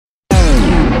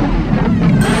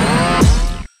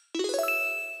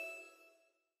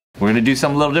gonna do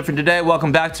something a little different today.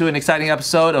 Welcome back to an exciting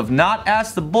episode of not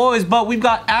Ask the Boys, but we've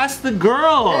got Ask the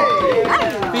Girl,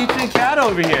 featuring Kat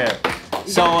over here.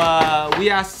 So we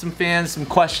asked some fans some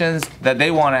questions that they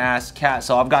want to ask Kat.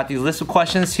 So I've got these list of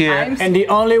questions here. And the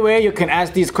only way you can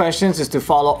ask these questions is to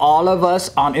follow all of us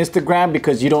on Instagram,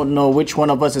 because you don't know which one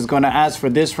of us is going to ask for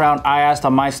this round. I asked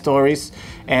on my stories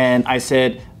and I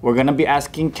said, we're going to be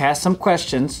asking Kat some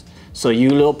questions. So you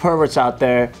little perverts out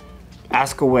there,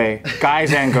 ask away,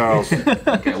 guys and girls.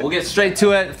 Okay, we'll get straight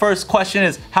to it. First question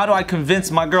is, how do I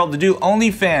convince my girl to do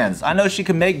OnlyFans? I know she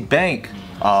can make bank.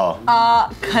 Oh.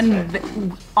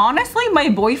 Honestly, my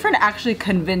boyfriend actually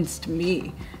convinced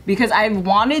me because I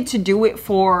wanted to do it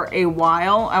for a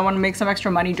while. I want to make some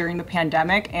extra money during the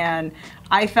pandemic, and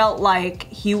I felt like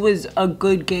he was a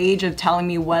good gauge of telling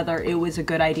me whether it was a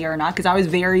good idea or not, because I was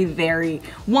very, very,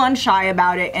 one, shy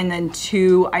about it, and then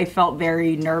two, I felt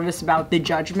very nervous about the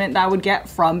judgment that I would get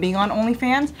from being on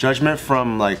OnlyFans. Judgment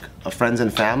from like friends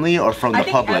and family, or from the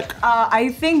public? I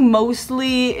think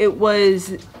mostly it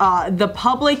was the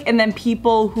public, and then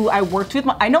people who I worked with.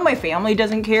 I know my family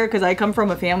doesn't care because I come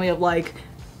from a family of like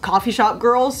coffee shop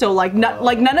girls, so like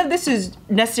none of this is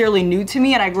necessarily new to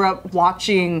me, and I grew up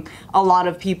watching a lot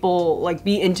of people like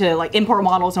be into like import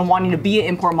models and wanting to be an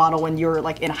import model when you're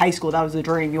like in high school. That was the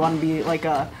dream. You want to be like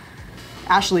a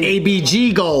Ashley.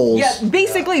 ABG goals. Yeah,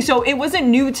 basically. So it wasn't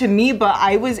new to me, but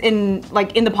I was in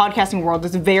the podcasting world.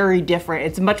 It's very different.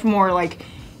 It's much more like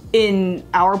in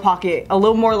our pocket, a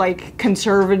little more like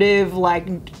conservative, like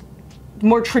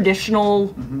more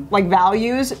traditional like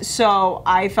values. So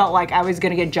I felt like I was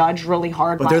gonna get judged really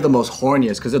hard. But they're the most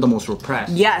horniest because they're the most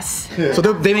repressed. Yes. So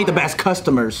they make the best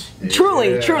customers.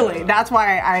 Truly, truly. That's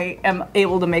why I am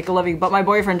able to make a living. But my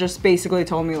boyfriend just basically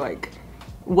told me like,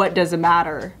 what does it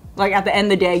matter? Like at the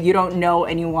end of the day, you don't know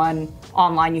anyone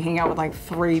online. You hang out with like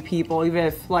 3 people, even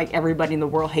if like everybody in the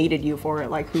world hated you for it.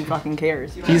 Like who fucking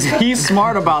cares? He's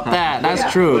smart about that.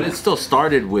 That's true. But it still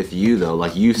started with you though.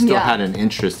 Like you still had an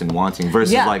interest in wanting,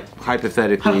 versus like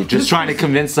hypothetically just trying to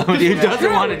convince somebody who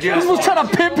doesn't want to do it. He was trying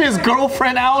to pimp his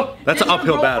girlfriend out. That's an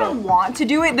uphill battle. Want to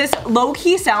do it? This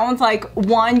low-key sounds like,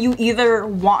 one, you either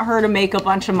want her to make a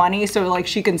bunch of money so like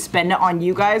she can spend it on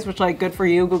you guys, which like good for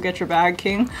you, go get your bag,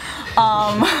 king.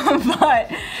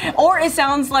 Or it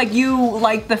sounds like you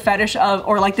like the fetish of,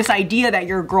 or like this idea that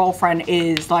your girlfriend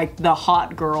is like the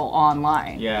hot girl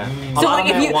online. Yeah. So like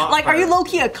if you like, are you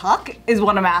low-key a cuck is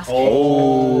what I'm asking.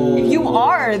 Oh. If you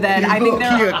are, then I think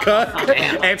they're a cuck.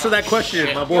 Answer that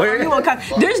question, my boy. Are you a cuck?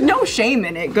 There's no shame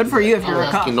in it. Good for you if you're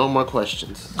a cuck. No more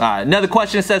questions. Another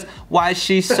question says, why is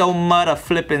she so mudda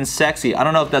flippin' sexy? I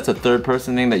don't know if that's a third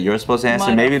person thing that you're supposed to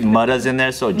answer. Maybe mudda's in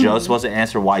there, so Joe's supposed to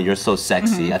answer why you're so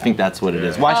sexy. I think that's what it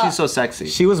is. Why is she so sexy?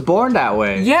 She was born that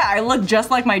way. Yeah, I look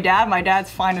just like my dad. My dad's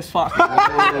fine as fuck.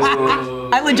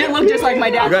 I legit look just like my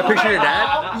dad. You got a picture of your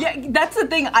dad? Yeah, that's the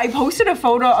thing. I posted a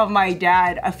photo of my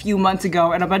dad a few months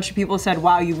ago, and a bunch of people said,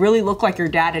 wow, you really look like your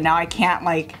dad, and now I can't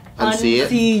like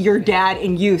unsee your dad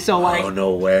in you. So like, oh,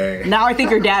 no way. Now I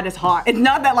think your dad is hot. It's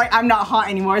not that like I'm not hot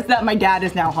anymore. It's that my dad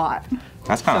is now hot.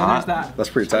 That's kind of hot. That. That's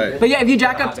pretty tight. But yeah, if you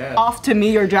jack off to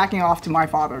me, you're jacking off to my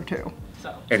father too.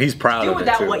 So. And he's proud of it too. Do with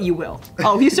that what you will.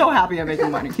 Oh, he's so happy I'm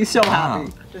making money. He's so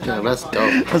happy. Yeah, that's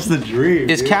dope. That's the dream.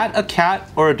 Is Kat a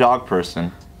cat or a dog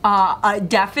person?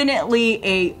 Definitely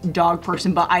a dog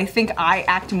person, but I think I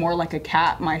act more like a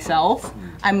cat myself.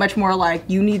 I'm much more like,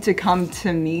 you need to come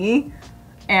to me,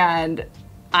 and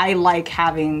I like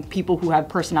having people who have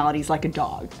personalities like a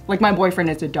dog. Like my boyfriend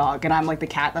is a dog, and I'm like the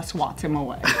cat that swats him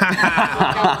away.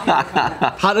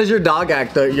 How does your dog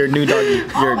act? Your new dog,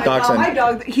 your dog son? My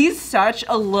dog, he's such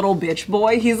a little bitch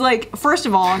boy. He's like, first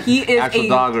of all, he is actual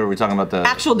dog, or are we talking about the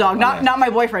actual dog? Not my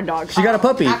boyfriend dog. She got a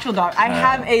puppy. Actual dog. I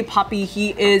have a puppy.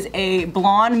 He is a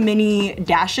blonde mini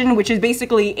Dachshund, which is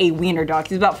basically a wiener dog.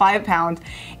 He's about 5 pounds,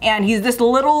 and he's this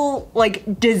little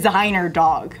like designer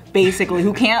dog, basically,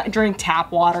 who can't drink tap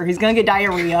water. He's gonna get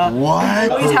diarrhea. What? He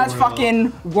always has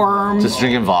fucking worms. just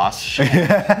drinking Voss?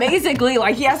 Basically,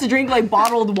 like he has to drink like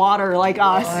bottled water like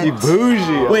us. He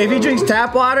bougie. Wait, if he drinks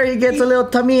tap water, he gets a little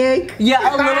tummy ache? Yeah,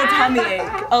 a little tummy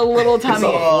ache. A little tummy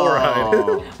ache.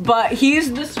 Alright. But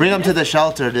he's the Bring him to the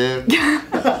shelter, dude. He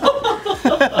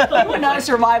would not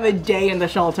survive a day in the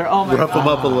shelter. Oh my god. Rough him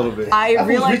up a little bit. I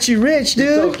realize Richie Rich,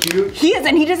 dude. So cute. he is,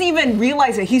 and he doesn't even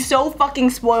realize it. He's so fucking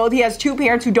spoiled. He has 2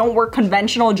 parents who don't work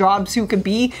conventional jobs who could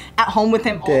be at home with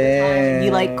him all the time.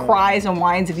 He like cries and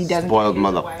whines if he doesn't. Spoiled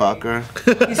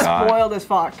motherfucker. He's spoiled as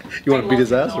fuck. You want to beat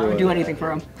his ass or I what? would do anything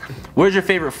for him. Where's your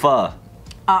favorite pho?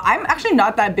 I'm actually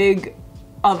not that big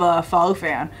of a pho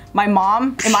fan. My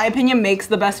mom, in my opinion, makes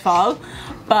the best pho,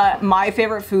 but my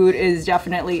favorite food is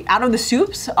definitely, out of the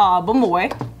soups,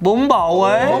 bumbleway.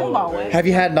 Bumbawe. Have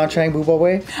you had non-Chang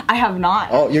Bumbawe? I have not.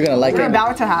 Oh, you're gonna like We're it.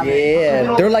 about to have it.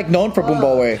 Yeah, they're like known for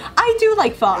Bumbawe. I do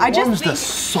like pho. I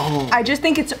just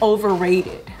think it's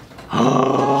overrated.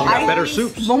 Better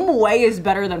soups. Bumbawe is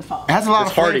better than pho. It has a lot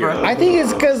of flavor. I think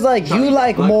it's because like you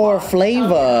like more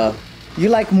flavor. You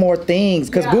like more things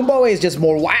because Bumbawe is just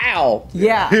more wow.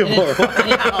 Yeah.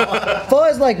 Pho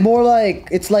is like more like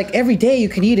it's like every day you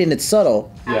can eat it and it's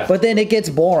subtle. Yeah. But then it gets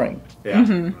boring.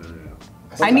 Yeah.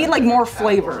 I need like more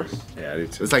flavor. Yeah, I do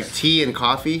too. It's like tea and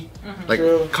coffee. Like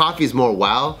coffee is more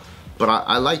wow, but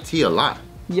I like tea a lot.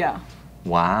 Yeah.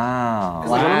 Wow.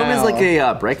 One of them is like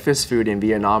a breakfast food in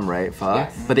Vietnam, right? Pho.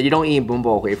 Yes. But then you don't eat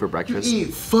bumbo away for breakfast. You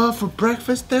eat pho for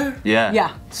breakfast there? Yeah.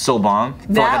 Yeah. So bomb.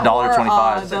 For That like or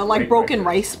 $1.25. the like broken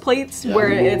rice plates where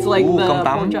it's like Ooh, the kam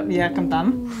tam? pork chop- yeah, kam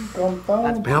tam.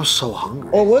 Man, I'm so hungry.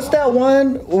 Or what's that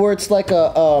one where it's like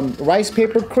a rice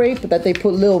paper crepe that they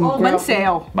put little Oh, bun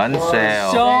sale.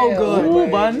 Banseo. So good. Ooh,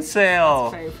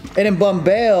 banseo. and then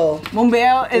bumbel.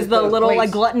 Mumbeo is the the little place.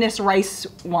 like gluttonous rice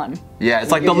one. Yeah,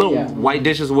 it's like the little white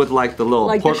dishes with like the little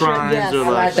Like the pork shrimp, rinds yes. or I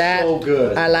like like that. So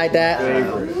good. I like that.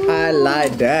 I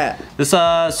like that. this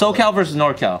SoCal versus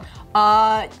NorCal.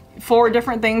 4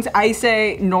 different things. I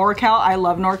say NorCal. I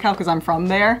love NorCal because I'm from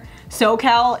there.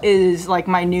 SoCal is like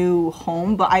my new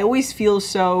home, but I always feel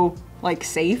so like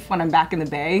safe when I'm back in the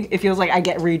Bay. It feels like I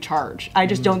get recharged. I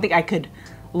just don't think I could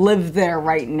live there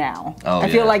right now. Oh, I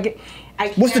feel yeah. like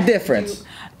What's the difference?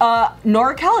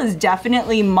 NorCal is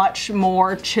definitely much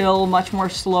more chill, much more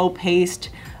slow paced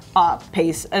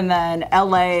pace, and then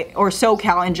LA or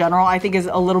SoCal in general I think is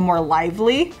a little more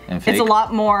lively. And fake? It's a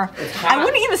lot more, I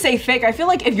wouldn't even say fake. I feel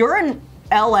like if you're in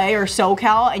LA or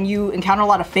SoCal and you encounter a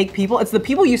lot of fake people, it's the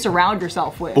people you surround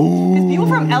yourself with. Because people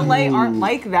from LA aren't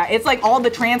like that. It's like all the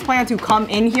transplants who come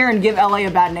in here and give LA a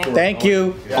bad name. Thank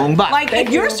you. Like if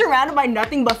you're surrounded by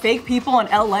nothing but fake people in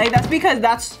LA, that's because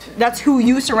that's who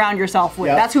you surround yourself with.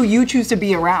 Yep. That's who you choose to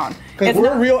be around. Because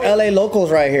we're real LA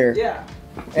locals right here. Yeah.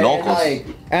 And, Locals. like,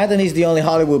 Anthony's the only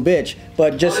Hollywood bitch,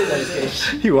 but just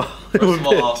You are. First of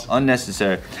all,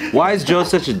 unnecessary. Why is Joe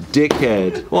such a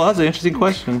dickhead? Well, that's an interesting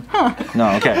question. No,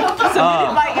 okay.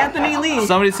 Submitted by Anthony Lee.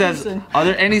 Somebody says, are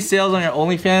there any sales on your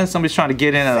OnlyFans? Somebody's trying to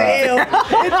get in. hey,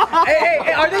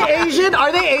 are they Asian?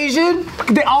 Are they Asian?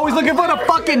 They always looking for the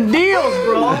fucking deals,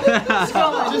 bro.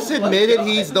 Just admitted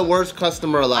he's the worst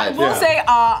customer alive. I will say,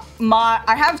 I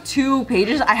have 2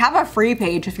 pages. I have a free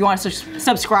page if you want to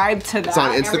subscribe to that. It's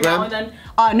on every Instagram? now and then.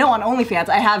 No, on OnlyFans.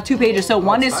 I have 2 pages. So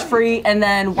one is free, and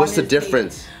then one What's the is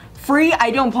difference? free. I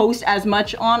don't post as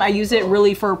much on. I use it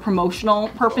really for promotional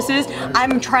purposes.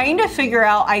 I'm trying to figure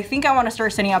out. I think I want to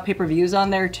start sending out pay-per-views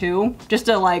on there too, just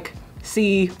to like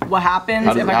see what happens.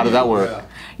 How does that work?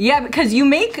 Yeah, because you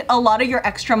make a lot of your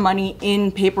extra money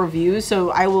in pay-per-views,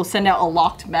 so I will send out a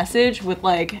locked message with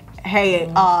like, hey,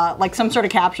 like some sort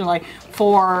of caption like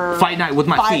for Fight night with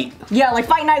my feet. Yeah, like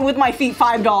fight night with my feet,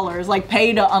 $5. Like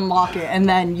pay to unlock it, and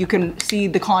then you can see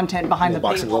the content behind the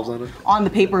boxing paywall gloves on it? the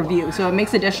pay-per-view, so it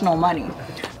makes additional money.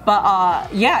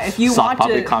 But yeah, if you Sock want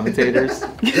puppet to, commentators.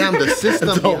 Damn, the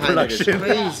system behind it is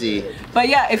crazy. but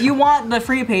yeah, if you want the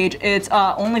free page, it's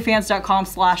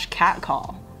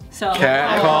onlyfans.com/catcall. So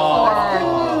that's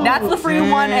the free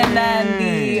one, and then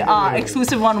the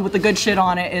exclusive one with the good shit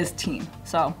on it is Team.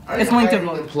 So it's linked to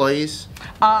both. Employees?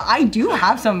 I do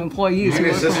have some employees who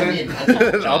work for me.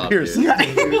 I'll be your assistant.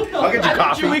 I'll get you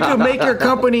coffee. We could make your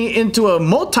company into a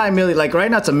multi-million, like right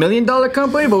now it's $1 million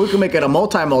company, but we could make it a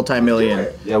multi-million.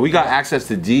 Yeah, we got access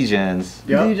to D-Gens.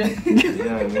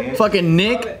 Fucking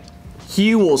Nick,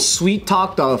 he will sweet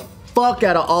talk the fuck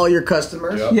out of all your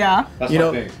customers. Yeah, That's You my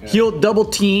know, thing, yeah. he'll double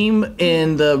team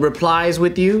in the replies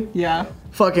with you. yeah.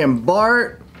 Fucking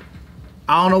Bart,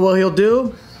 I don't know what he'll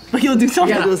do. But he'll do He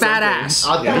something. got a fat ass.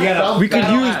 We could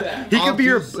use. He I'll could be do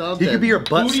your. something. He could be your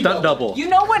butt stunt double. You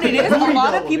know what it is? A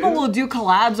lot of people will do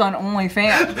collabs on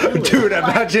OnlyFans. Dude,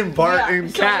 imagine Bart Yeah, and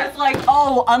so Cat. it's like,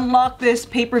 oh, unlock this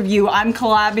pay-per-view. I'm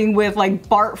collabing with like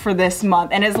Bart for this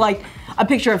month, and it's like a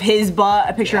picture of his butt,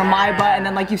 a picture of my butt, and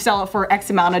then like you sell it for X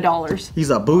amount of dollars. He's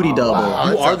a booty double.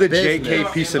 You It's are a the business.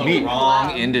 JK piece of meat.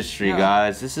 Wrong industry,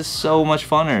 guys. This is so much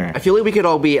funner. I feel like we could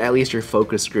all be at least your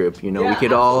focus group, you know? Yeah, we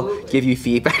could all absolutely. give you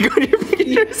feedback on your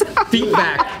pictures.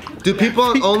 Feedback. Do people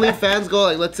on OnlyFans go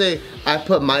like, let's say I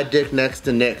put my dick next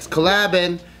to Nick's,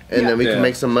 collabing, and then we can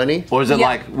make some money. Or is it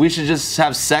like we should just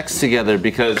have sex together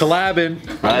because collabing?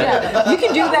 Right? Yeah, you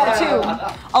can do that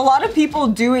too. A lot of people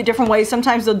do it different ways.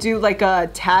 Sometimes they'll do like a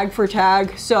tag for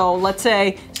tag. So let's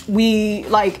say we,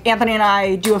 like Anthony and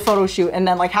I do a photo shoot, and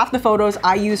then like half the photos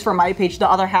I use for my page, the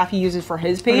other half he uses for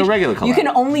his page. Like a regular collab. You can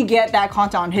only get that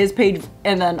content on his page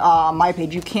and then my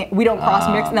page. You can't. We don't cross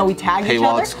mix, and then we tag each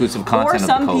paywall other. exclusive content Or of the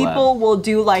some collab. people will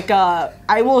do like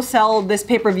I will sell this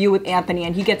pay-per-view with Anthony,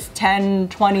 and he gets 10,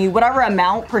 20, whatever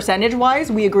amount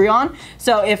percentage-wise we agree on.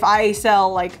 So if I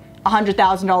sell like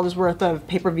 $100,000 worth of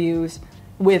pay-per-views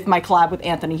with my collab with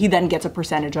Anthony, he then gets a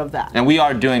percentage of that. And we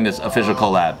are doing this official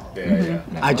collab.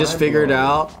 I just figured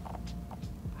out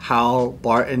how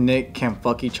Bart and Nick can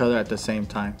fuck each other at the same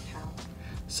time.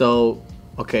 So,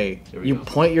 okay, you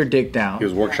point your dick down. He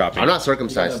was workshopping. I'm not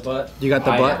circumcised. You got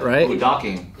the butt, right? Ooh,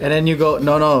 docking. And then you go,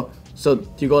 no. So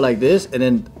you go like this, and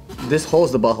then this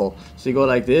holds the butthole. So you go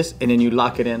like this, and then you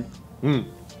lock it in.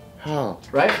 How?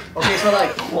 Right? Okay, so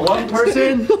like one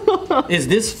person is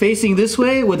this facing this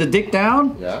way with the dick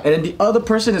down, and then the other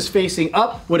person is facing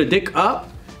up with a dick up,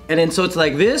 and then so it's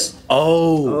like this.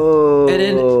 Oh. And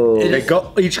then They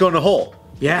go each go in a hole.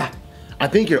 yeah. I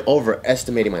think you're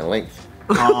overestimating my length.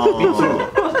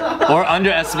 Or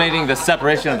underestimating the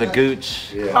separation of the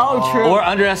gooch. Oh, true. Or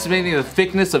underestimating the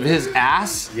thickness of his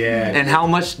ass. And how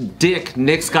much dick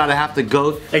Nick's gotta have to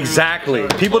go. Exactly.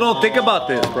 People don't think about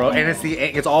this, bro. And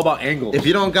it's all about angles. If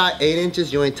you don't got 8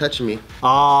 inches, you ain't touching me.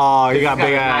 Oh, you got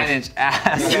big a ass. 9-inch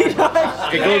ass.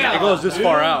 it goes this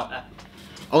far out.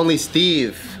 Only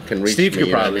Steve can reach Steve me, could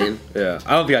you know what probably. I mean? Yeah,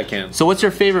 I don't think I can. So what's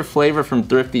your favorite flavor from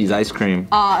Thrifty's ice cream?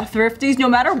 Thrifties, no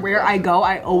matter where I go,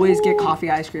 I always get coffee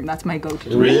ice cream. That's my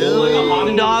go-to. Really? Like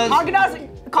a Haagen-Dazs?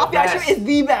 Haagen-Dazs coffee ice cream is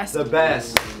the best. The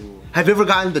best. Have you ever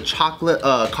gotten the chocolate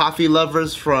coffee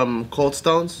lovers from Cold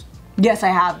Stones? Yes, I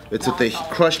have. It's with the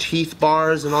crushed Heath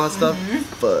bars and all that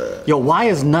stuff. But Yo, why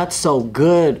is nuts so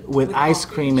good with ice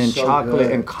cream and chocolate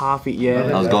and coffee? I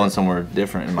Yeah. was going somewhere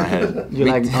different in my head. You're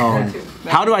like, oh.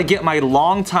 How do I get my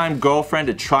longtime girlfriend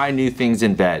to try new things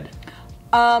in bed?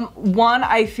 One,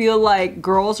 I feel like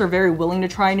girls are very willing to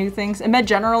try new things. And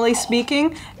generally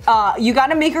speaking, you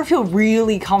gotta make her feel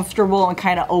really comfortable and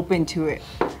kind of open to it.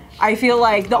 I feel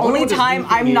like the only time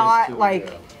I'm not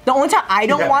like, the only time I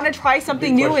don't want to try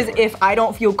something new is if I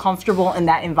don't feel comfortable in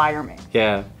that environment.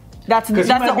 Yeah. That's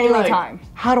the only time.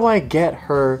 How do I get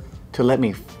her to let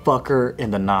me fuck her in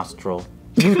the nostril?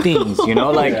 New things, you know,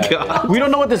 like we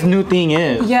don't know what this new thing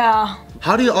is. Yeah.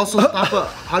 how do you also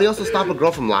stop a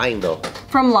girl from lying though?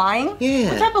 From lying? Yeah.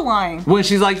 What type of lying? When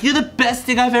she's like, "You're the best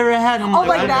thing I've ever had." I'm Oh,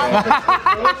 like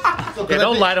that? Yeah,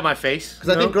 don't lie to my face. Because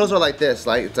I think girls are like this,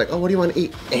 like it's like, oh, what do you want to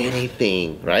eat?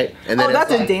 Anything, right? And Oh, it's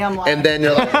that's a like- damn lie. And then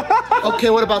you're like, okay,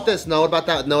 what about this? No, what about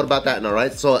that? No, what about that? No,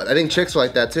 right? So I think chicks are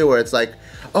like that too, where it's like,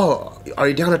 oh, are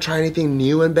you down to try anything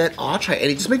new in bed? Oh, I'll try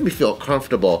anything. Just make me feel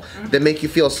comfortable. Then make you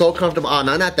feel so comfortable. Oh,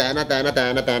 no, not that, not that, not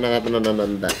that, not that, not that,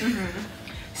 not that.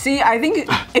 See, I think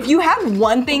if you have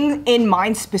one thing in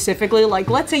mind specifically, like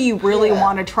let's say you really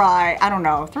want to try, I don't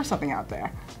know, throw something out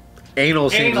there. Anal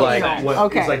seems like what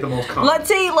Okay. is like the most common. Let's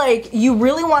say like you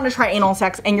really want to try anal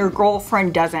sex and your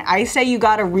girlfriend doesn't. I say you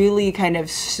gotta really kind of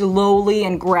slowly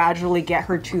and gradually get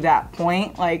her to that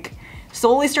point. Like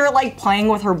slowly start like playing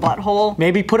with her butthole.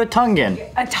 Maybe put a tongue in,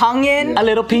 A tongue in. a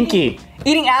little pinky.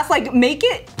 Eating ass, like make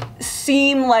it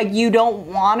seem like you don't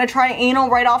want to try anal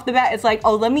right off the bat. It's like,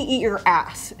 oh, let me eat your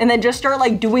ass, and then just start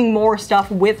like doing more stuff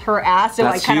with her ass to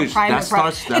That's like kind huge. of prime That and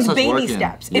prime. starts- that It's starts baby working.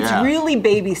 steps. Yeah. It's really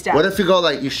baby steps. What if you go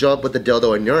like, you show up with the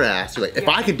dildo in your ass? You're like, if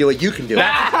I can do it, you can do it.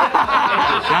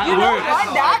 That you know works.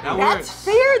 what? That's works.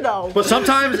 fair though. But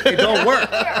sometimes it don't work.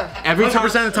 Every 100% time,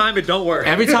 of the time it don't work.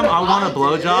 every time I want a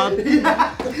blowjob,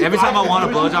 every time I want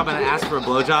a blowjob and I ask for a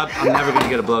blowjob, I'm never gonna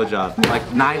get a blowjob.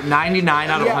 Like 99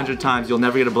 out of 100 times, you'll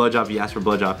never get a blowjob if you ask for a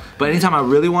blowjob. But anytime I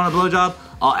really want a blowjob,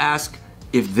 I'll ask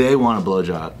if they want a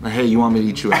blowjob. Like, hey, you want me to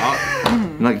eat you out?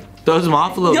 And, like, throws them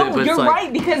off a little bit. No, But you're it's like,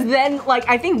 right, because then like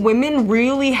I think women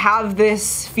really have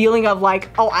this feeling of like,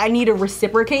 oh, I need to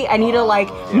reciprocate. I need to like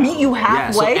meet you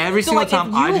halfway. so every single like, time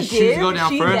if I you just choose to go give,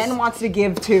 down she first. then wants to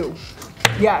give too.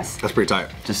 Yes. That's pretty tight.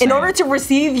 just In saying. order to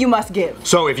receive, you must give.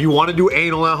 So if you want to do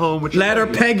anal at home, with Let her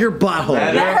peg your butthole.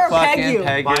 Let Let her peg fucking you.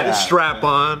 peg buy your the ass. strap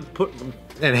on,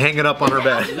 and hang it up on her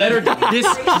bed. Let her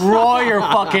destroy your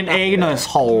fucking anus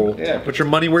hole. Yeah, put your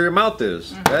money where your mouth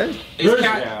is. Okay?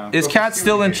 Is Kat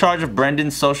still in charge of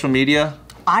Brendan's social media?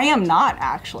 I am not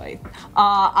actually.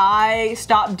 I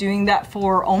stopped doing that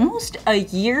for almost a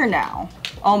year now.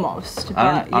 Almost.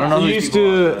 I don't know. You who used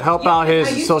to help out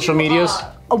his social medias.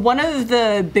 one of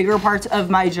the bigger parts of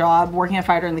my job working at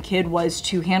Fighter and the Kid was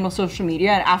to handle social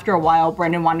media. And after a while,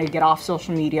 Brendan wanted to get off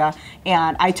social media,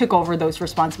 and I took over those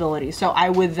responsibilities. So I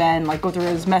would then like go through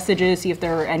his messages, see if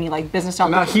there were any like business Now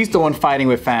opportunities. he's the one fighting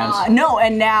with fans. No,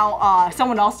 and now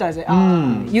someone else does it.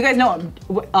 You guys know him.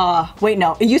 Wait,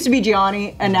 no. It used to be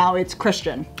Gianni, and now it's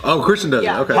Christian. Oh, Christian does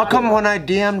Yeah. it. Okay. How come when I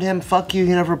DM'd him, fuck you,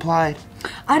 he never replied?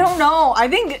 I don't know. I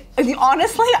think,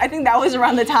 honestly, I think that was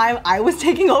around the time I was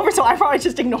taking over, so I probably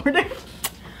just ignored it.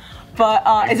 But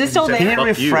is it still Can there? you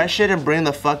refresh it and bring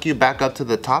the fuck you back up to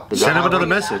the top? Send him another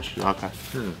message. Okay.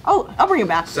 Oh, I'll bring it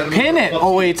back. Pin it.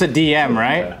 Oh wait, it's a DM,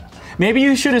 right? Maybe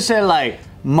you should have said like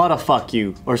motherfuck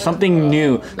you or something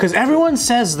new, because everyone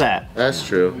says that. That's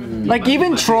true. Like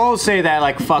even trolls say that,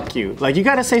 like fuck you. Like you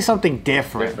gotta say something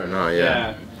different. No,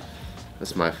 yeah.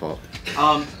 That's my fault.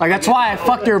 Like that's why I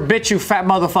fucked your bitch, you fat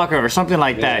motherfucker, or something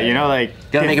like that. You know, like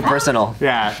Gotta make it personal.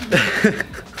 yeah.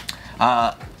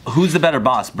 Who's the better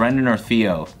boss, Brendan or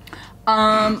Theo?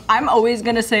 I'm always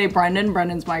gonna say Brendan.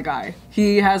 Brendan's my guy.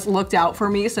 He has looked out for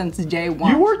me since day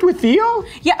one. You worked with Theo?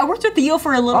 Yeah, I worked with Theo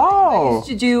for a little bit. I used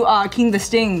to do King the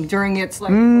Sting during its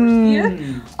like first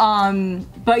year.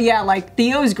 But yeah, like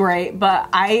Theo's great, but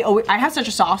I have such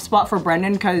a soft spot for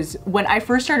Brendan because when I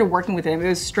first started working with him, it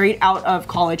was straight out of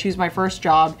college. He was my first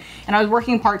job, and I was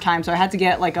working part-time, so I had to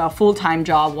get like a full-time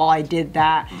job while I did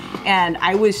that. And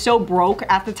I was so broke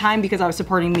at the time because I was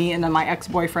supporting me and then my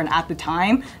ex-boyfriend at the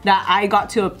time that I got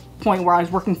to a point where I was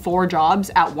working 4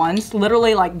 jobs at once,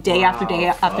 literally like day after day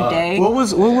after day. What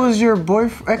was your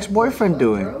ex-boyfriend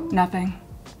doing? Nothing.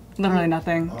 Literally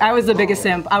nothing. I was the biggest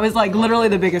simp. I was like literally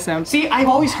the biggest simp. See, I've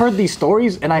always heard these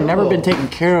stories and I've never been taken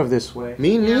care of this way.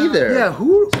 Me neither. Yeah,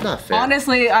 who? It's not fair.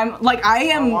 Honestly, I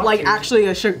am like actually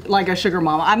a sugar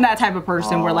mama. I'm that type of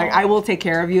person where like I will take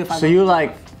care of you if I. So you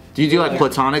like, Do you do like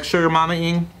platonic sugar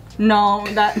mama-ing? No,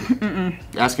 that.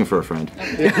 Asking for a friend.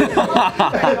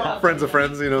 Friends of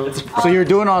friends, you know. so you're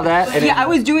doing all that and Yeah, I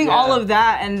was doing all of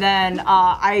that, and then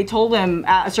I told him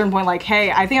at a certain point, like, hey,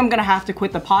 I think I'm gonna have to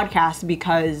quit the podcast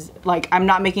because, like, I'm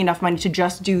not making enough money to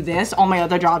just do this. All my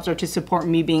other jobs are to support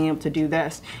me being able to do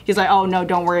this. He's like, oh no,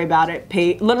 don't worry about it.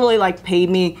 Literally, like, paid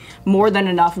me more than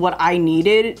enough what I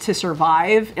needed to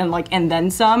survive, and then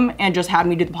some, and just had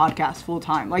me do the podcast full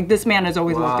time. Like, this man has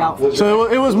always looked out for me. So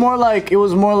it was more like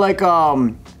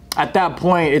at that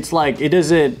point it's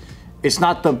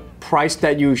not the price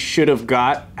that you should have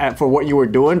got for what you were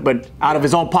doing, but out of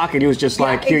his own pocket he was just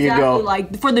like, here exactly. you go.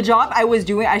 Like for the job I was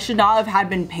doing, I should not have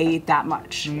been paid that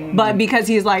much. But because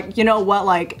he's like, you know what,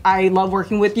 like I love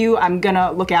working with you, I'm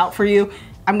gonna look out for you,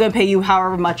 I'm gonna pay you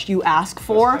however much you ask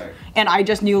for. And I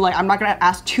just knew like I'm not gonna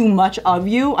ask too much of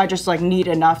you, I just like need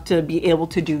enough to be able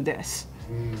to do this.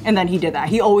 And then he did that.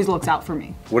 He always looks out for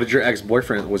me. What did your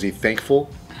ex-boyfriend, was he thankful?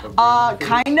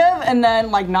 Kind of, and then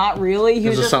like not really. He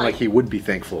was Doesn't just sound like he would be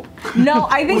thankful. No,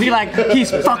 I think Was he like, he's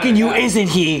fucking you, isn't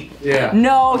he? Yeah.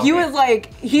 No, he was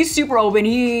like, he's super open.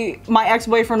 My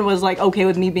ex-boyfriend was like okay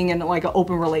with me being in like an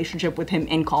open relationship with him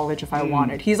in college if I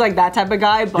wanted. He's like that type of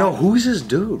guy, but Yo, who's this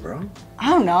dude, bro? I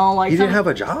don't know, like He didn't have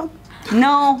a job?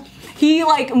 No. He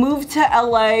like moved to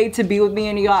LA to be with me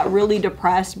and he got really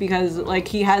depressed because like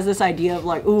he has this idea of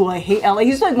like, ooh, I hate LA.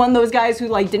 He's like one of those guys who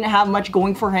like didn't have much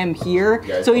going for him here.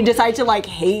 So he decided to like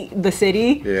hate the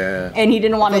city. Yeah. And he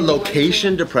didn't want The to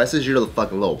location depresses you to the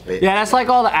fucking little bitch. Yeah, that's like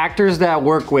all the actors that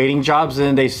work waiting jobs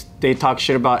and then they talk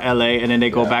shit about LA and then they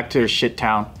go back to their shit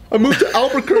town. I moved to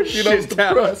Albuquerque, you know, I was Shit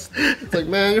town. depressed. It's like,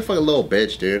 man, you're a fucking little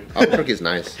bitch, dude. Albuquerque's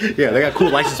nice. Yeah, they got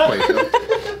cool license plates. Yo.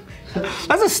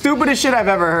 That's the stupidest shit I've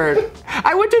ever heard.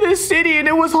 I went to this city and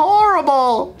it was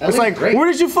horrible. It's like, great. where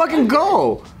did you fucking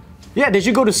go? Yeah, did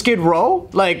you go to Skid Row?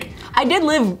 Like, I did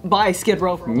live by Skid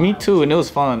Row for a while. me too, and it was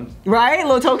fun. Right?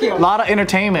 Little Tokyo. A lot of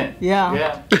entertainment.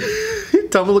 Yeah.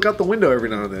 Tell him to look out the window every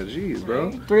now and then. Jeez, bro.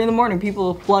 3 in the morning,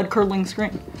 people blood curdling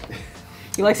scream.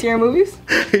 You like scary movies?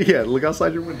 Yeah, look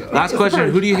outside your window. Last question,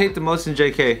 who do you hate the most in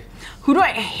JK? Who do I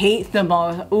hate the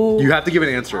most? Ooh. You have to give an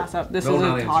answer. Toss up. This No, is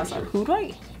not a toss up. Who do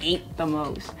I hate the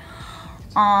most?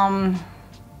 I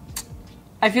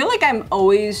feel like I'm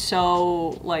always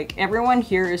so like everyone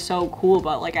here is so cool,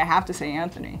 but like I have to say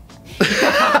Anthony.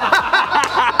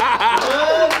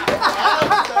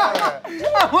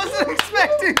 I wasn't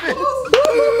expecting this.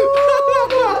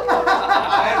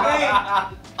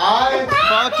 I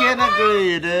fucking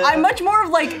agree, dude. I'm much more of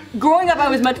like growing up. I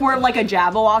was much more of like a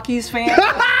Jabberwockies fan.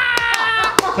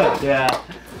 Yeah.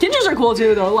 Gingers are cool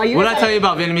too, though. Like you What guys- did I tell you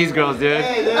about Vietnamese girls, dude?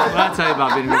 What did I tell you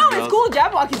about Vietnamese No, girls? it's cool.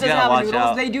 Jabberwockies doesn't gotta have watch noodles.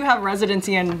 out. They do have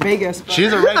residency in Vegas. But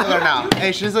She's a regular now.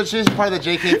 Hey, she's part of the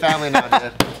JK family now,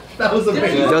 dude. That was a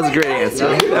great answer.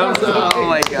 Oh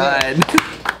my god.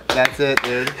 That's it,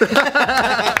 dude.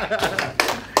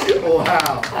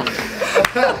 Wow.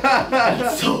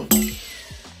 That's so